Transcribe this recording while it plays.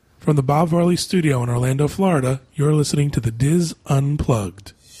From the Bob Varley Studio in Orlando, Florida, you're listening to the Diz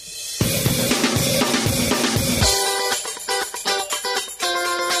Unplugged.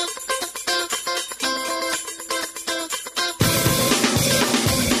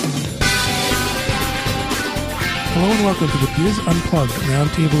 Hello and welcome to the Diz Unplugged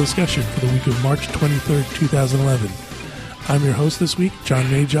roundtable discussion for the week of March 23rd, 2011. I'm your host this week, John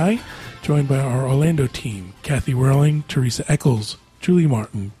Magi, joined by our Orlando team, Kathy Whirling, Teresa Echols, Julie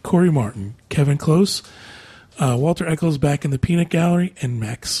Martin, Corey Martin, Kevin Close, Walter Echols back in the peanut gallery, and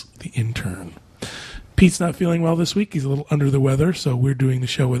Max the intern. Pete's not feeling well this week. He's a little under the weather, so we're doing the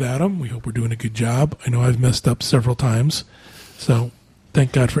show without him. We hope we're doing a good job. I know I've messed up several times, so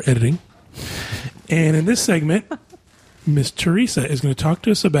thank God for editing. And in this segment, Miss Teresa is going to talk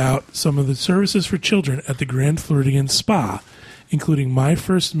to us about some of the services for children at the Grand Floridian Spa, including my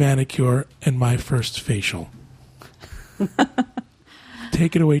first manicure and my first facial.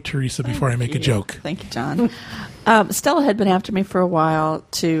 Take it away, Teresa, before I make a joke. Thank you, John. Stella had been after me for a while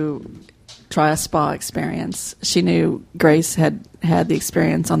to try a spa experience. She knew Grace had the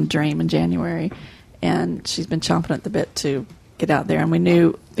experience on Dream in January, and she's been chomping at the bit to get out there. And we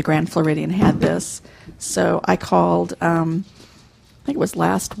knew the Grand Floridian had this. So I called, I think it was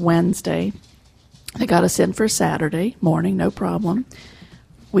last Wednesday. They got us in for Saturday morning, no problem.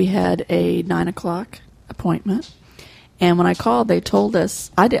 We had a 9 o'clock appointment. And when I called, they told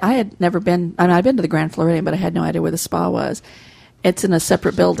us, I had never been, I'd been to the Grand Floridian, but I had no idea where the spa was. It's in a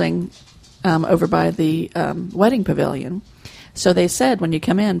separate building over by the wedding pavilion. So they said, when you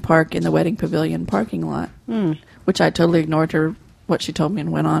come in, park in the wedding pavilion parking lot, which I totally ignored what she told me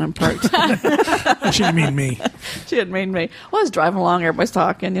and went on and parked. She didn't mean me. She didn't mean me. Well, I was driving along, everybody's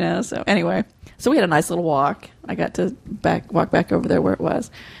talking, so anyway. So we had a nice little walk. I got to walk back over there where it was.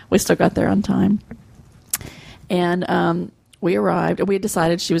 We still got there on time. And we arrived, and we had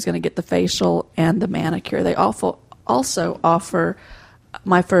decided she was going to get the facial and the manicure. They also offer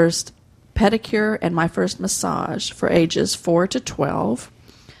my first pedicure and my first massage for ages 4 to 12.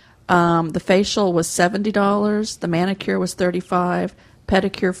 The facial was $70, the manicure was $35,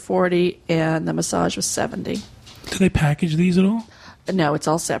 pedicure $40, and the massage was $70. Do they package these at all? No, it's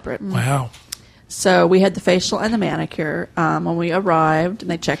all separate. Wow. So we had the facial and the manicure. When we arrived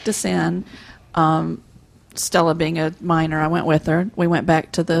and they checked us in, Stella being a minor, I went with her. We went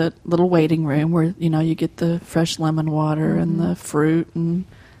back to the little waiting room where, you get the fresh lemon water and the fruit and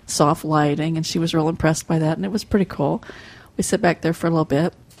soft lighting, and she was real impressed by that, and it was pretty cool. We sat back there for a little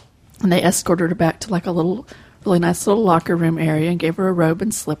bit, and they escorted her back to like a really nice little locker room area and gave her a robe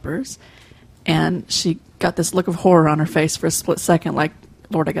and slippers, and she got this look of horror on her face for a split second, like,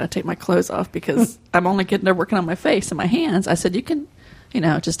 Lord, I got to take my clothes off because I'm only getting there working on my face and my hands. I said, you can...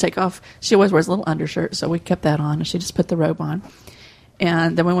 just take off. She always wears a little undershirt, so we kept that on, and she just put the robe on.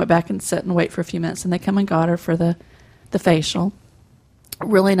 And then we went back and sat and wait for a few minutes, and they come and got her for the facial.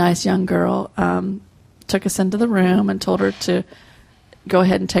 Really nice young girl. Took us into the room and told her to go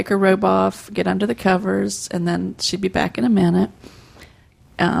ahead and take her robe off, get under the covers, and then she'd be back in a minute.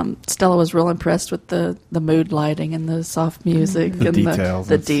 Stella was real impressed with the mood lighting and the soft music and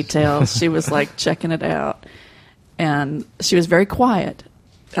the details. She was like checking it out. And she was very quiet.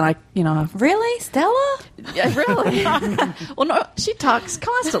 And I. Really? Stella? Yeah, really? Well, no, she talks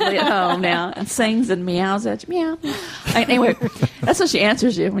constantly at home now and sings and meows at you. Meow. Anyway, that's what she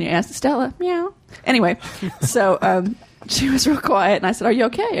answers you when you ask Stella. Meow. Anyway, so she was real quiet. And I said, are you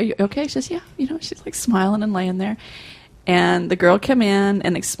okay? Are you okay? She says, yeah. She's like smiling and laying there. And the girl came in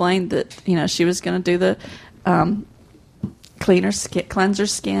and explained that, she was going to do the... cleanser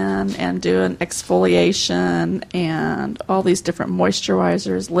skin and do an exfoliation and all these different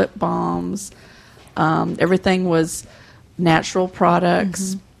moisturizers, lip balms. Everything was natural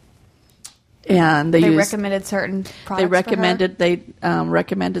products. Mm-hmm. And they recommended certain products. They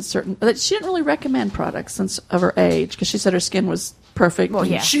recommended certain, but she didn't really recommend products since of her age because she said her skin was perfect. Well,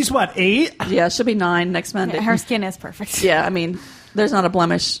 yeah. She's what, 8? Yeah, she'll be 9 next Monday. Yeah, her skin is perfect. Yeah, there's not a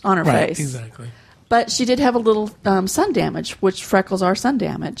blemish on her face. Exactly. But she did have a little sun damage, which freckles are sun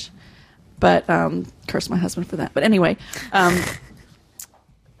damage. But curse my husband for that. But anyway,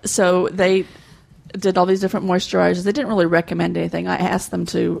 so they did all these different moisturizers. They didn't really recommend anything. I asked them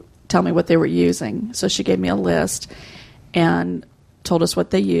to tell me what they were using. So she gave me a list and told us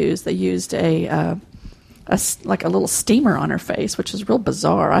what they used. They used a little steamer on her face, which was real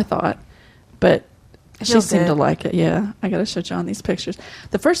bizarre, I thought. But she seemed to like it, yeah. I got to show John these pictures.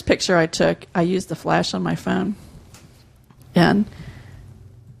 The first picture I took, I used the flash on my phone. And,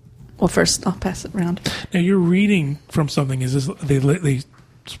 well, first I'll pass it around. Now, you're reading from something. Is this they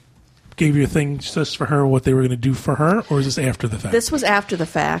gave you a thing just for her, what they were going to do for her, or is this after the fact? This was after the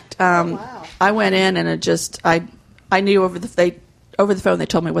fact. I went in and I knew over the phone they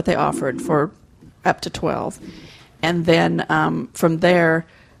told me what they offered for up to 12. And then from there,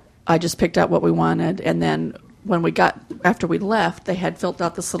 I just picked out what we wanted. And then after we left, they had filled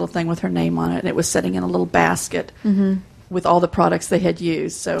out this little thing with her name on it, and it was sitting in a little basket with all the products they had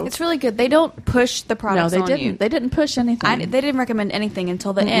used. So it's really good. They don't push the products on you. They didn't push anything. They didn't recommend anything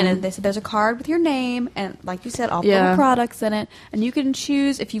until the end. And they said there's a card with your name and, like you said, all the little products in it. And you can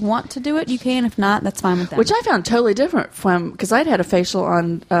choose if you want to do it, you can. If not, that's fine with them. Which I found totally different from, because I'd had a facial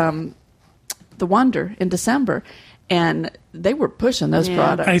on the Wonder in December, and they were pushing those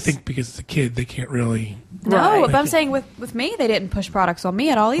products. I think because it's a kid, they can't really. No, but I'm saying with me, they didn't push products on me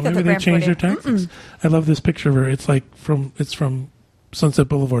at all either. Maybe they changed their tactics. I love this picture of her. It's from Sunset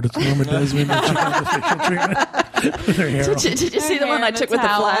Boulevard. It's Norma Desmond, and she got the facial treatment with her hair. Did you see the one I took with the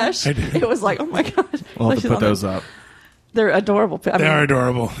flash? I did. It was like, oh my god! We'll have to put those up. They're adorable. They are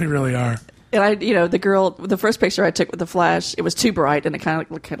adorable. They really are. And the first picture I took with the flash, it was too bright, and it kind of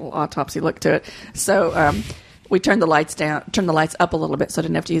had a little autopsy look to it. So we turned the lights up a little bit, so I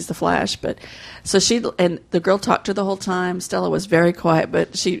didn't have to use the flash. But so the girl talked to her the whole time. Stella was very quiet,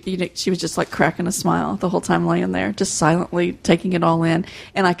 but she was just like cracking a smile the whole time, laying there, just silently taking it all in.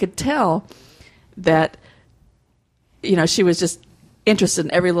 And I could tell that, she was just interested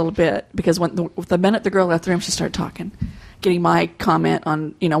in every little bit, because the minute the girl left the room, she started talking, getting my comment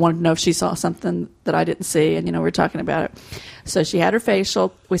on, wanted to know if she saw something that I didn't see, and we were talking about it. So she had her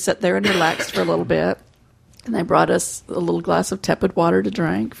facial. We sat there and relaxed for a little bit. And they brought us a little glass of tepid water to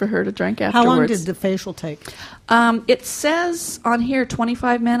drink, for her to drink afterwards. How long did the facial take? It says on here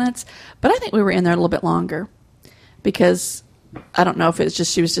 25 minutes, but I think we were in there a little bit longer, because I don't know if it's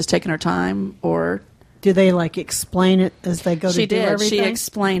just she was just taking her time, or... Do they, explain it as they go to do everything? She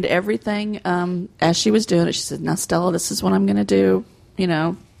explained everything as she was doing it. She said, now, Stella, this is what I'm going to do.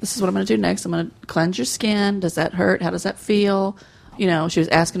 This is what I'm going to do next. I'm going to cleanse your skin. Does that hurt? How does that feel? She was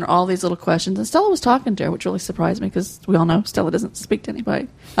asking her all these little questions, and Stella was talking to her, which really surprised me, because we all know Stella doesn't speak to anybody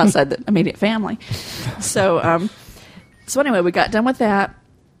outside the immediate family. So anyway, we got done with that,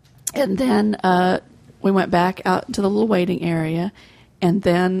 and then we went back out to the little waiting area, and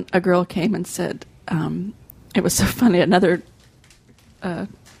then a girl came and said, it was so funny, another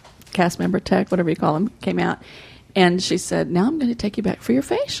cast member, tech, whatever you call them, came out, and she said, now I'm going to take you back for your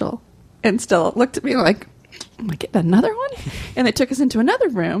facial. And Stella looked at me like, am I getting another one? And they took us into another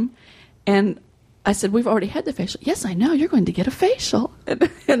room, and I said, we've already had the facial. Yes, I know, you're going to get a facial.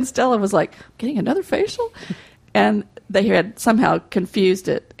 And Stella was like, getting another facial? And they had somehow confused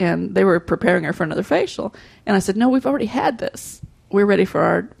it, and they were preparing her for another facial. And I said, no, we've already had this. We're ready for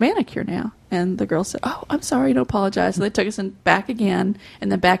our manicure now. And the girl said, oh, I'm sorry, don't apologize. So they took us back again, and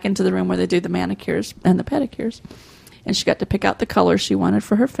then back into the room where they do the manicures and the pedicures. And she got to pick out the color she wanted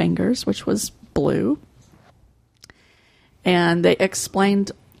for her fingers, which was blue. And they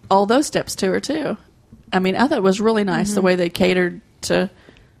explained all those steps to her, too. I mean, I thought it was really nice the way they catered to,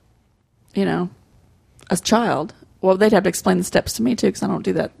 a child. Well, they'd have to explain the steps to me, too, because I don't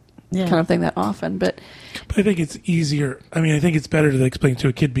do that kind of thing that often. But I think it's easier. I mean, I think it's better to explain to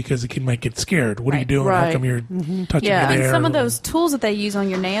a kid, because the kid might get scared. What are you doing? Right. How come you're touching your and hair? some of those tools that they use on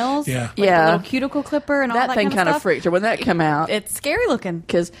your nails, the little cuticle clipper and all that thing kind of stuff, freaked her when that came out. It's scary looking.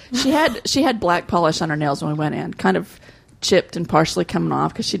 Because she had black polish on her nails when we went in, kind of chipped and partially coming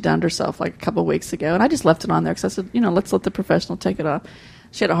off, because she'd done herself like a couple of weeks ago. And I just left it on there because I said, let's let the professional take it off.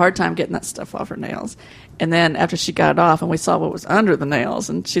 She had a hard time getting that stuff off her nails. And then after she got it off and we saw what was under the nails,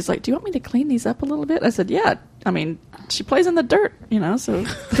 and she's like, do you want me to clean these up a little bit? I said, yeah. I mean, she plays in the dirt, so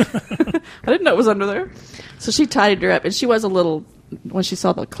I didn't know it was under there. So she tidied her up, and she was a little, when she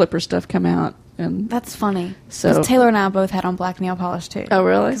saw the clipper stuff come out. And that's funny. So 'cause Taylor and I both had on black nail polish, too. Oh,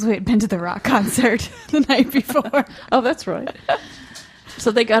 really? Because we had been to the rock concert the night before. Oh, that's right. So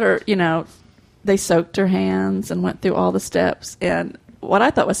they got her, they soaked her hands and went through all the steps. And what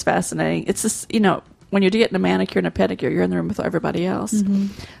I thought was fascinating, it's this, when you're getting a manicure and a pedicure, you're in the room with everybody else. Mm-hmm.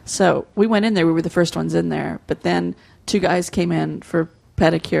 So we went in there. We were the first ones in there. But then 2 guys came in for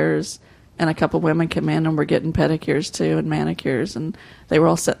pedicures, and a couple women came in and were getting pedicures, too, and manicures. And they were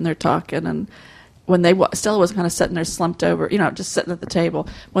all sitting there talking. And when Stella was kind of sitting there slumped over, just sitting at the table.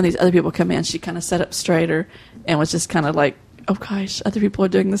 When these other people come in, she kind of sat up straighter and was just kind of like, oh, gosh, other people are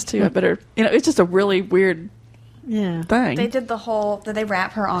doing this, too. I better, it's just a really weird thing. They did did they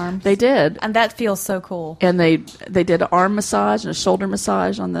wrap her arms? They did. And that feels so cool. And they did an arm massage and a shoulder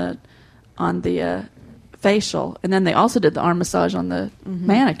massage on the facial. And then they also did the arm massage on the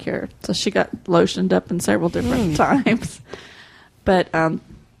manicure. So she got lotioned up in several different times. But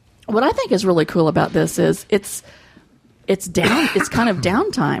What I think is really cool about this is it's kind of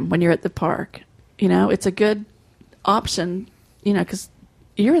downtime when you're at the park. It's a good option, because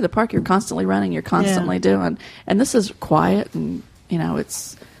you're at the park, you're constantly running, you're constantly doing, and this is quiet, and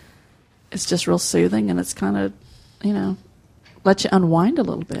it's just real soothing, and it's kind of let you unwind a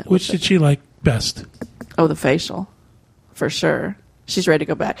little bit. Which did she like best? Oh, the facial, for sure. She's ready to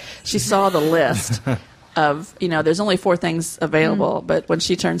go back. She saw the list of, there's only 4 things available, but when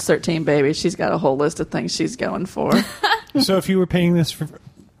she turns 13, baby, she's got a whole list of things she's going for. So if you were paying this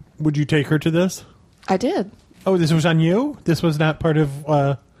would you take her to this? I did. Oh, this was on you? This was not part of...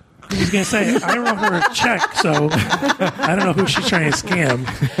 I was going to say, I wrote her a check, so I don't know who she's trying to scam.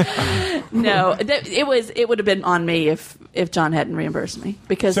 No, it would have been on me if John hadn't reimbursed me.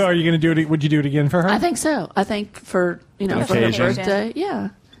 Because so are you going to do it? Would you do it again for her? I think so. I think for for her birthday,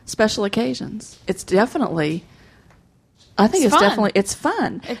 special occasions. It's definitely. I think it's definitely it's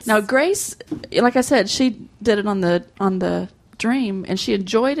fun. Now Grace, like I said, she did it on the Dream, and she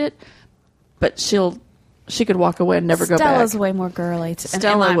enjoyed it, but she could walk away and never go back. Stella's way more girly.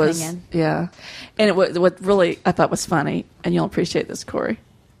 Stella in my was, opinion. yeah. And what really I thought was funny, and you'll appreciate this, Corey,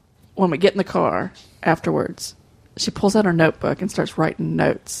 when we get in the car afterwards, she pulls out her notebook and starts writing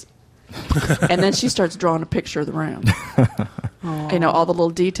notes. And then she starts drawing a picture of the room. All the little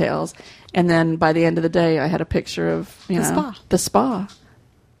details. And then by the end of the day, I had a picture of, the spa.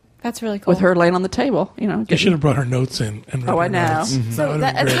 That's really cool. With her laying on the table, You should have brought her notes in. And I know. Mm-hmm. So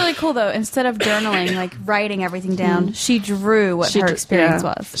that's really cool, though. Instead of journaling, like writing everything down, she drew what her experience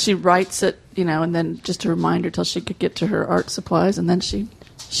was. She writes it, and then just a reminder till she could get to her art supplies, and then she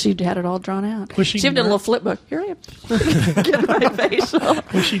had it all drawn out. She even did a little flip book. Here I am. Get my facial.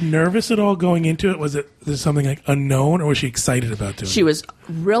 Was she nervous at all going into it? Was it something like unknown, or was she excited about doing it? She was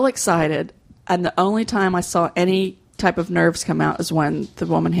real excited, and the only time I saw any type of nerves come out is when the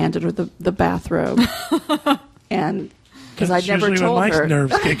woman handed her the bathrobe. And because I never told her.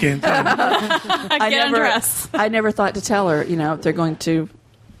 Nerves kick in. I never thought to tell her, they're going to,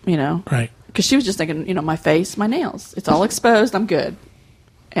 Right. Because she was just thinking, my face, my nails. It's all exposed. I'm good.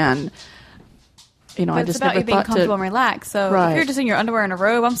 And, I just never never thought being thought comfortable and relaxed. So if you're just in your underwear and a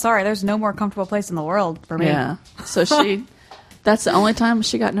robe, I'm sorry, there's no more comfortable place in the world for me. Yeah. So that's the only time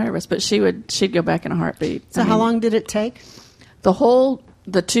she got nervous, but she'd go back in a heartbeat. So how long did it take? The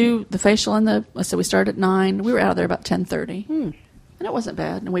facial and so we started at 9. We were out of there about 10:30. And it wasn't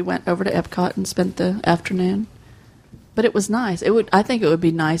bad. And we went over to Epcot and spent the afternoon. But it was nice. I think it would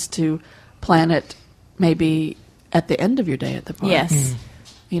be nice to plan it maybe at the end of your day at the park. Yes.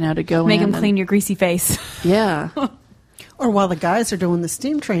 To go Make in them clean your greasy face. Yeah. Or while the guys are doing the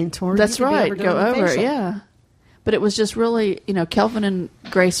steam train tour. That's right. Go over it, yeah. But it was just really, Kelvin and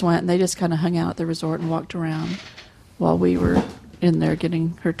Grace went, and they just kind of hung out at the resort and walked around while we were in there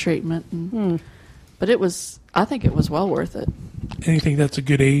getting her treatment. But I think it was well worth it. And you think that's a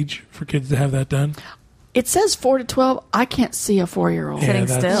good age for kids to have that done? It says 4 to 12. I can't see a 4-year-old sitting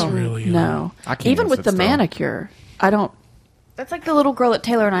still. Really, no. I can't even with the still. manicure, I don't. That's like the little girl that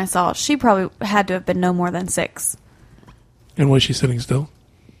Taylor and I saw. She probably had to have been no more than 6. And was she sitting still?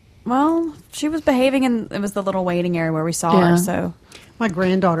 Well, she was behaving, and it was the little waiting area where we saw her. So my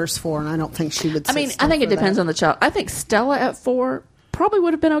granddaughter's 4, and I don't think she would. I think it depends on the child. I think Stella at 4 probably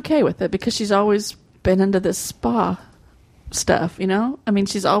would have been okay with it because she's always been into this spa stuff.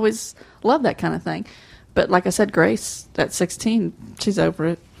 She's always loved that kind of thing. But like I said, Grace at 16, she's over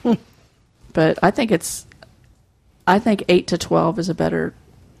it. But I think 8 to 12 is a better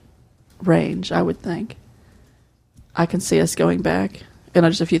range. I would think. I can see us going back. And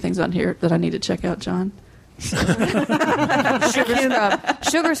there's a few things on here that I need to check out, John. Sugar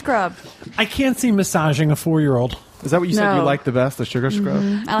scrub. I can't see massaging a 4-year-old. Is that what you said you liked the best, the sugar scrub?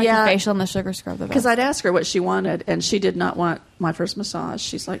 I like the facial and the sugar scrub the best. Because I'd ask her what she wanted, and she did not want my first massage.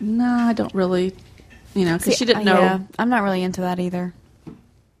 She's like, no, I don't really, because she didn't know. Yeah, I'm not really into that either.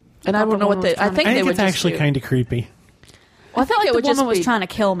 And I don't know what I think they would it's actually kind of creepy. Well, I think it would just was trying to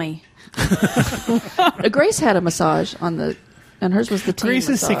kill me. Grace had a massage on the, and hers was the teen Grace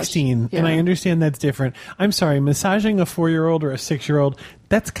is massage. 16, and I understand that's different. I'm sorry, massaging a 4-year-old or a 6-year-old,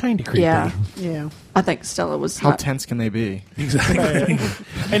 that's kind of creepy. Yeah. I think Stella was. How tense can they be? Exactly.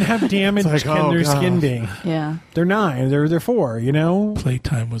 And how damaged can their skin be? Yeah. They're 9, they're 4,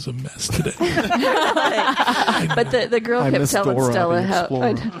 Playtime was a mess today. But the girl kept telling Dora Stella the how.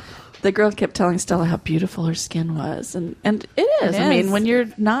 Explorer. The girl kept telling Stella how beautiful her skin was, and it is. I mean, when you're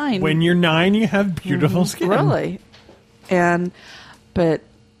 9, you have beautiful skin. Really, but.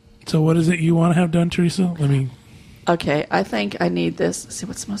 So, what is it you want to have done, Teresa? Let me. Okay, I think I need this. Let's see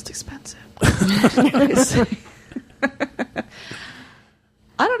what's most expensive.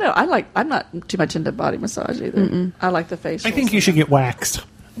 I don't know. I'm not too much into body massage either. Mm-mm. I like the facial. I think you should get waxed.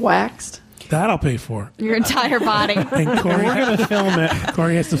 Waxed? That I'll pay for. Your entire body. And Corey, We're going to film it.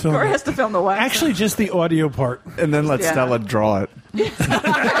 Corey has to film Corey it. has to film the wax. Actually, just the audio part. And then let Stella draw it.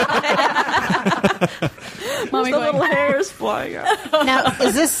 Mommy the going, little hairs flying out. Now,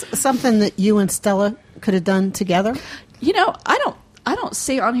 is this something that you and Stella could have done together? You know, I don't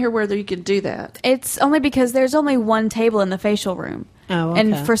see on here whether you can do that. It's only because there's only one table in the facial room. Oh, okay.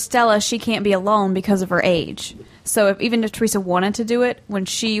 And for Stella, she can't be alone because of her age. So even if Teresa wanted to do it, when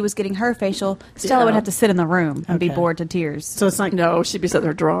she was getting her facial, Stella would have to sit in the room and be Okay. bored to tears. So it's like No, she'd be sitting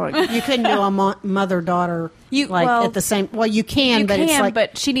there drawing. you couldn't do a mother-daughter well, at the same. Well, you can, but it's like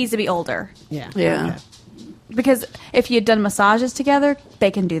but she needs to be older. yeah, Yeah. Okay. Because if you had done massages together,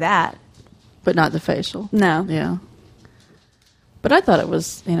 they can do that. But not the facial. No. Yeah. But I thought it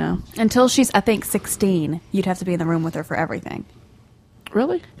was, Until she's, I think, 16, you'd have to be in the room with her for everything.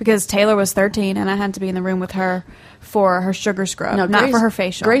 really? Because Taylor was 13, and I had to be in the room with her for her sugar scrub, not for her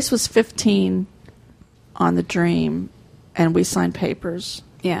facial. Grace was 15 on the Dream, and we signed papers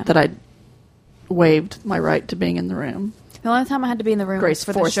that I waived my right to being in the room. The only time I had to be in the room Grace was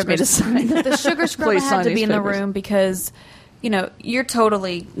for forced the sugar me to sign. The sugar scrub I Please had sign to be these in the papers. room because, you're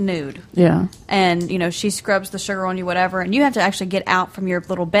totally nude. Yeah. And, she scrubs the sugar on you, whatever, and you have to actually get out from your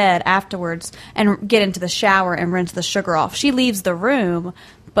little bed afterwards and get into the shower and rinse the sugar off. She leaves the room,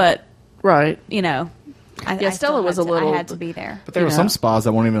 but, Right. I Stella was a little- I had to be there. But there are some spas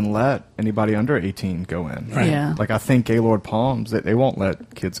that won't even let anybody under 18 go in. Right. Yeah. Like I think Gaylord Palms, they won't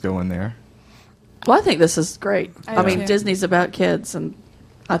let kids go in there. Well, I think this is great. I I do mean, too. Disney's about kids, and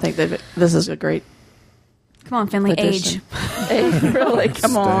I think this is a great Come on, Finley, addition. Really?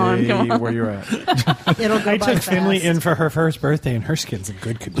 Come on. Stay where you're at. It'll go I by took Finley fast. in for her first birthday, and her skin's in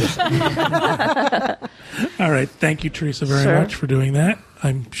good condition. All right. Thank you, Teresa, very Sure. much for doing that.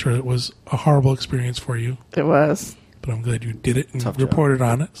 I'm sure it was a horrible experience for you, It was. but I'm glad you did it and Tough job. reported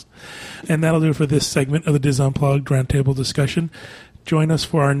on it. And that'll do it for this segment of the Diz Unplugged Roundtable discussion. Join us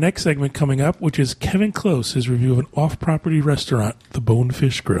for our next segment coming up, which is Kevin Close, his review of an off-property restaurant, the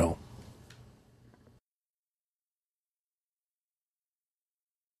Bonefish Grill.